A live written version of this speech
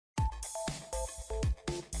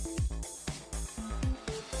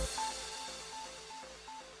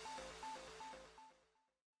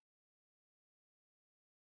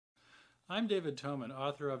I'm David Toman,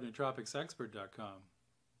 author of nootropicsexpert.com.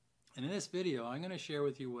 And in this video, I'm going to share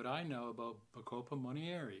with you what I know about Bacopa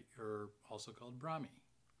Monnieri, or also called Brahmi.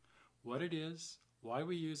 What it is, why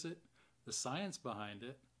we use it, the science behind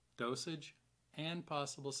it, dosage, and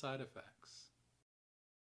possible side effects.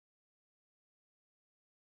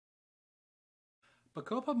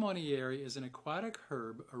 Bacopa Monnieri is an aquatic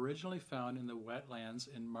herb originally found in the wetlands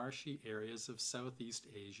and marshy areas of Southeast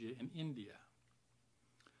Asia and India.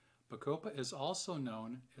 Bacopa is also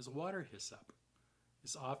known as water hyssop.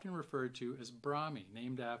 It's often referred to as Brahmi,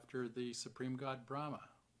 named after the supreme god Brahma.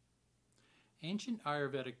 Ancient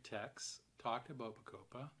Ayurvedic texts talked about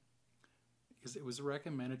Bacopa because it was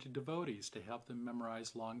recommended to devotees to help them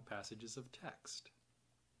memorize long passages of text.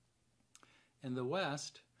 In the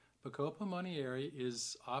West, Bacopa Monnieri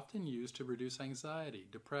is often used to reduce anxiety,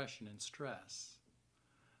 depression, and stress.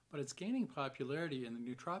 But it's gaining popularity in the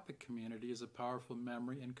nootropic community as a powerful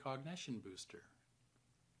memory and cognition booster.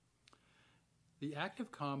 The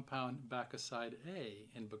active compound Bacopa A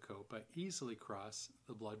in Bacopa easily cross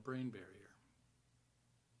the blood-brain barrier.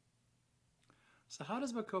 So how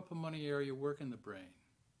does Bacopa Monnieri work in the brain?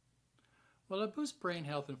 Well, it boosts brain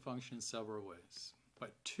health and function in several ways,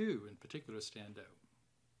 but two in particular stand out.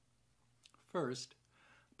 First,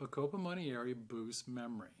 Bacopa Monnieri boosts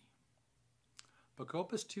memory.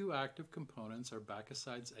 Bacopa's two active components are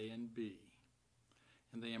Bacopa A and B,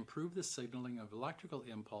 and they improve the signaling of electrical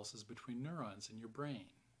impulses between neurons in your brain.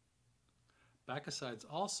 Bacopa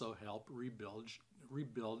also help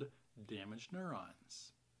rebuild damaged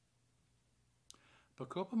neurons.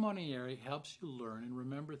 Bacopa Monnieri helps you learn and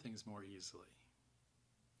remember things more easily.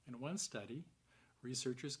 In one study,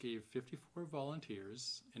 researchers gave 54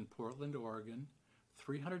 volunteers in Portland, Oregon,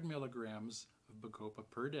 300 milligrams of Bacopa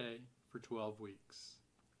per day for 12 weeks.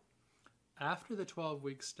 After the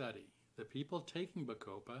 12-week study, the people taking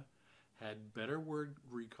Bacopa had better word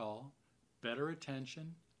recall, better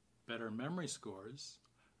attention, better memory scores,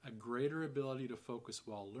 a greater ability to focus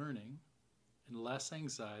while learning, and less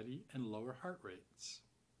anxiety and lower heart rates.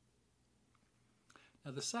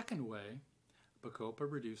 Now the second way, Bacopa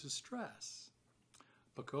reduces stress.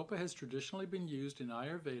 Bacopa has traditionally been used in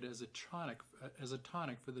Ayurveda as a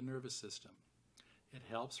tonic for the nervous system. It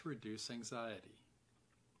helps reduce anxiety.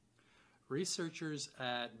 Researchers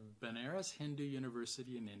at Banaras Hindu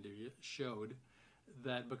University in India showed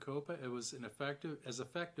that Bacopa was as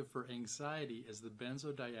effective for anxiety as the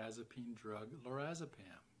benzodiazepine drug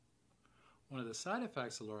lorazepam. One of the side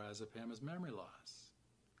effects of lorazepam is memory loss.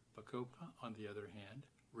 Bacopa, on the other hand,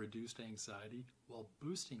 reduced anxiety while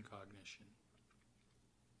boosting cognition.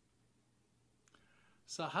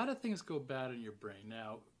 So how do things go bad in your brain?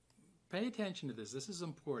 Now, pay attention to this. This is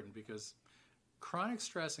important because chronic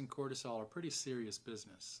stress and cortisol are pretty serious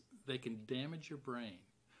business. They can damage your brain.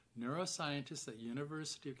 Neuroscientists at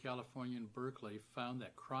University of California in Berkeley found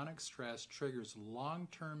that chronic stress triggers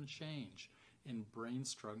long-term change in brain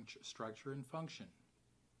structure and function.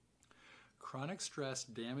 Chronic stress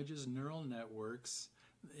damages neural networks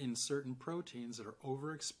in certain proteins that are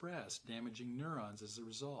overexpressed, damaging neurons as a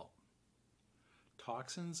result.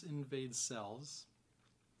 Toxins invade cells,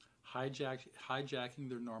 hijacking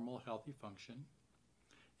their normal healthy function,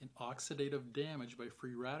 and oxidative damage by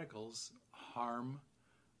free radicals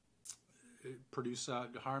produce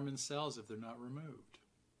harm in cells if they're not removed.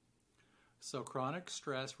 So chronic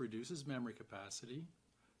stress reduces memory capacity,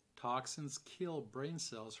 toxins kill brain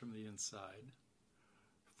cells from the inside,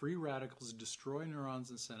 free radicals destroy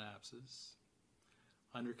neurons and synapses.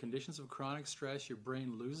 Under conditions of chronic stress, your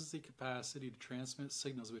brain loses the capacity to transmit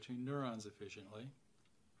signals between neurons efficiently,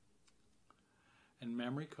 and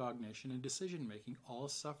memory, cognition, and decision-making all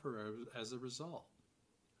suffer as a result.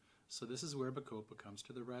 So this is where Bacopa comes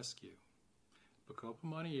to the rescue. Bacopa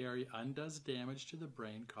Monnieri undoes damage to the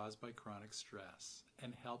brain caused by chronic stress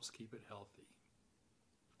and helps keep it healthy.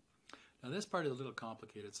 Now this part is a little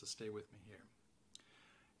complicated, so stay with me here.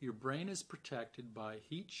 Your brain is protected by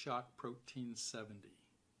heat shock protein 70,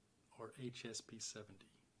 or HSP70,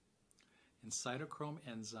 and cytochrome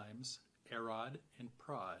enzymes AROD and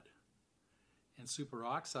PROD, and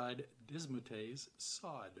superoxide dismutase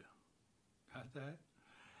SOD. Got that?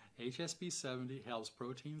 HSP70 helps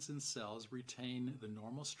proteins in cells retain the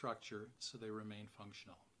normal structure so they remain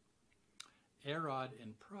functional. AROD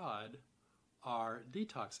and PROD are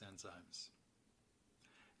detox enzymes,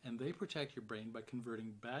 and they protect your brain by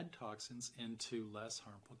converting bad toxins into less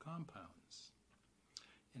harmful compounds.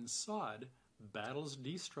 And SOD battles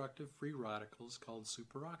destructive free radicals called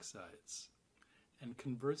superoxides and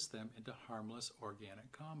converts them into harmless organic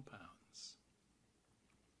compounds.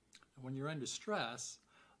 And when you're under stress,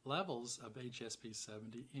 Levels of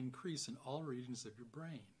HSP70 increase in all regions of your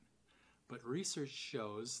brain, but research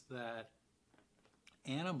shows that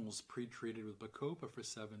animals pre-treated with Bacopa for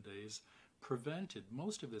 7 days prevented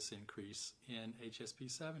most of this increase in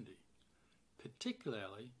HSP70,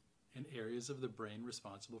 particularly in areas of the brain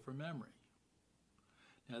responsible for memory.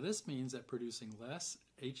 Now this means that producing less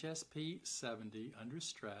HSP70 under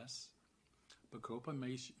stress, Bacopa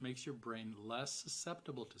makes your brain less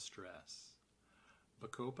susceptible to stress.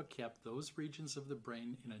 Bacopa kept those regions of the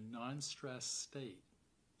brain in a non-stress state,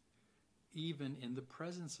 even in the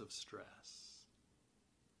presence of stress.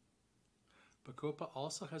 Bacopa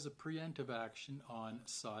also has a preemptive action on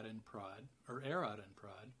SOD and PROD, or AROD and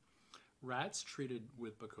PROD. Rats treated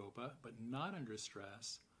with Bacopa, but not under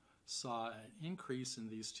stress, saw an increase in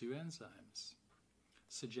these two enzymes,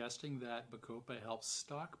 suggesting that Bacopa helps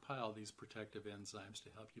stockpile these protective enzymes to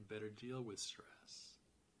help you better deal with stress.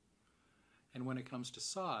 And when it comes to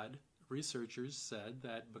SOD, researchers said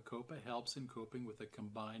that Bacopa helps in coping with a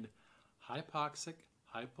combined hypoxic,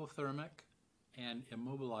 hypothermic, and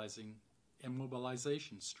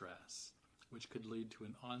immobilization stress, which could lead to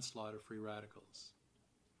an onslaught of free radicals.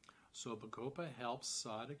 So Bacopa helps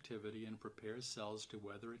SOD activity and prepares cells to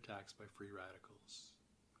weather attacks by free radicals.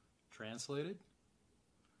 Translated?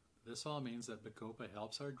 This all means that Bacopa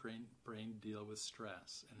helps our brain deal with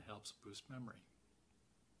stress and helps boost memory.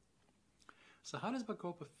 So how does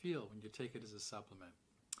Bacopa feel when you take it as a supplement?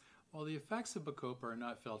 Well, the effects of Bacopa are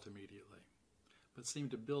not felt immediately, but seem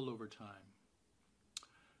to build over time.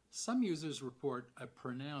 Some users report a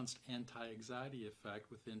pronounced anti-anxiety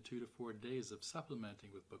effect within 2 to 4 days of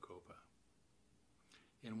supplementing with Bacopa.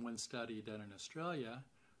 In one study done in Australia,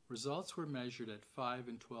 results were measured at 5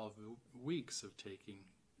 and 12 weeks of taking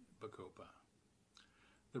Bacopa.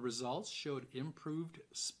 The results showed improved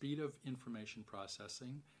speed of information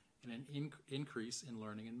processing and an increase in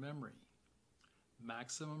learning and memory.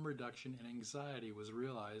 Maximum reduction in anxiety was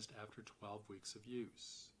realized after 12 weeks of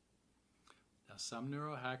use. Now, some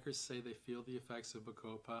neurohackers say they feel the effects of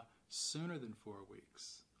Bacopa sooner than 4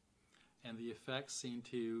 weeks, and the effects seem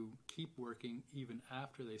to keep working even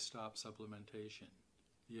after they stop supplementation.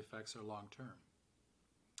 The effects are long-term.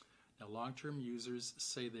 Now, long-term users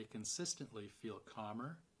say they consistently feel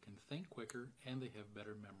calmer, can think quicker, and they have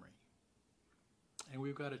better memory. And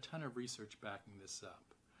we've got a ton of research backing this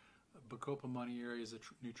up. Bacopa Monnieri is a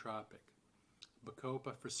nootropic.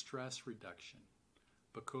 Bacopa for stress reduction.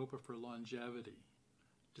 Bacopa for longevity.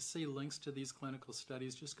 To see links to these clinical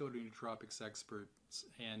studies, just go to Nootropics Experts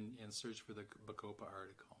and search for the Bacopa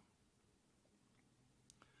article.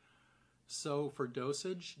 So for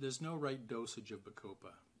dosage, there's no right dosage of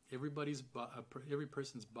Bacopa. Every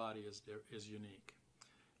person's body is unique.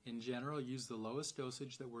 In general, use the lowest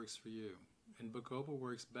dosage that works for you. And Bacopa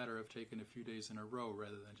works better if taken a few days in a row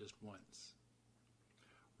rather than just once.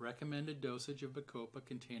 Recommended dosage of Bacopa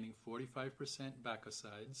containing 45%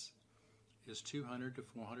 bacosides is 200 to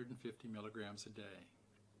 450 milligrams a day.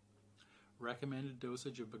 Recommended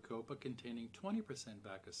dosage of Bacopa containing 20%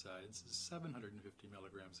 bacosides is 750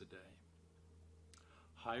 milligrams a day.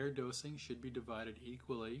 Higher dosing should be divided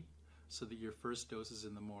equally so that your first dose is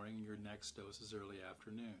in the morning and your next dose is early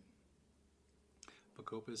afternoon.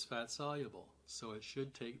 Bacopa is fat-soluble, so it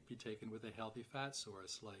should be taken with a healthy fat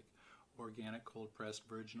source like organic cold-pressed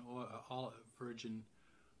virgin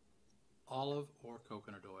olive or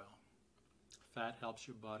coconut oil. Fat helps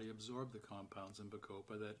your body absorb the compounds in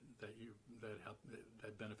Bacopa that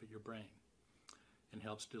benefit your brain and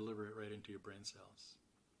helps deliver it right into your brain cells.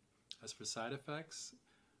 As for side effects,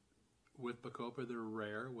 with Bacopa they're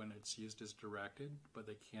rare when it's used as directed, but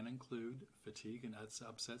they can include fatigue and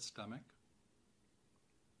upset stomach.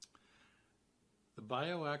 The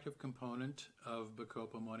bioactive component of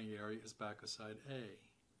Bacopa Monnieri is bacoside A,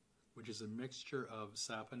 which is a mixture of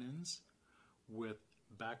saponins with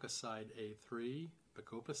bacoside A3,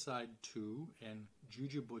 bacopaside 2, and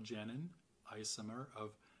jujubogenin isomer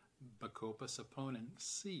of Bacopa saponin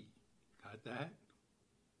C. Got that?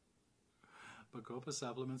 Bacopa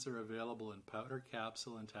supplements are available in powder,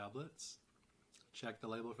 capsule, and tablets. Check the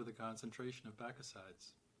label for the concentration of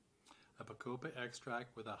bacosides. A Bacopa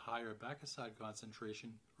extract with a higher bacoside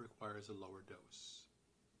concentration requires a lower dose.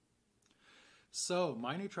 So,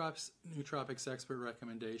 my nootropics expert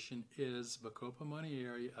recommendation is Bacopa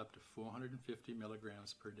Monnieri up to 450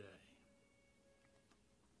 milligrams per day.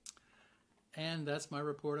 And that's my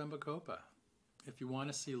report on Bacopa. If you want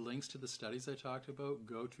to see links to the studies I talked about,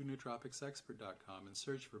 go to nootropicsexpert.com and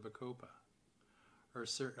search for Bacopa. Or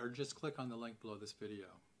just click on the link below this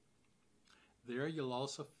video. There you'll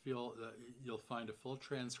also you'll find a full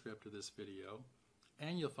transcript of this video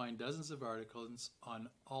and you'll find dozens of articles on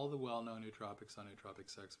all the well-known nootropics on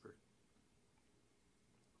Nootropics Expert.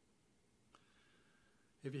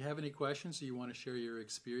 If you have any questions or you want to share your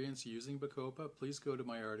experience using Bacopa, please go to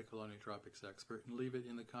my article on Nootropics Expert and leave it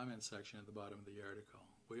in the comments section at the bottom of the article.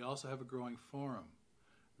 We also have a growing forum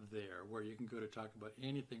there where you can go to talk about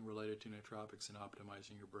anything related to nootropics and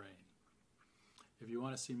optimizing your brain. If you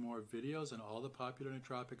want to see more videos on all the popular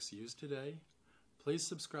nootropics used today, please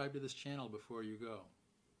subscribe to this channel before you go.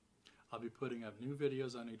 I'll be putting up new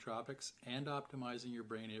videos on nootropics and optimizing your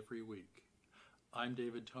brain every week. I'm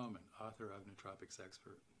David Toman, author of Nootropics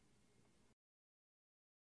Expert.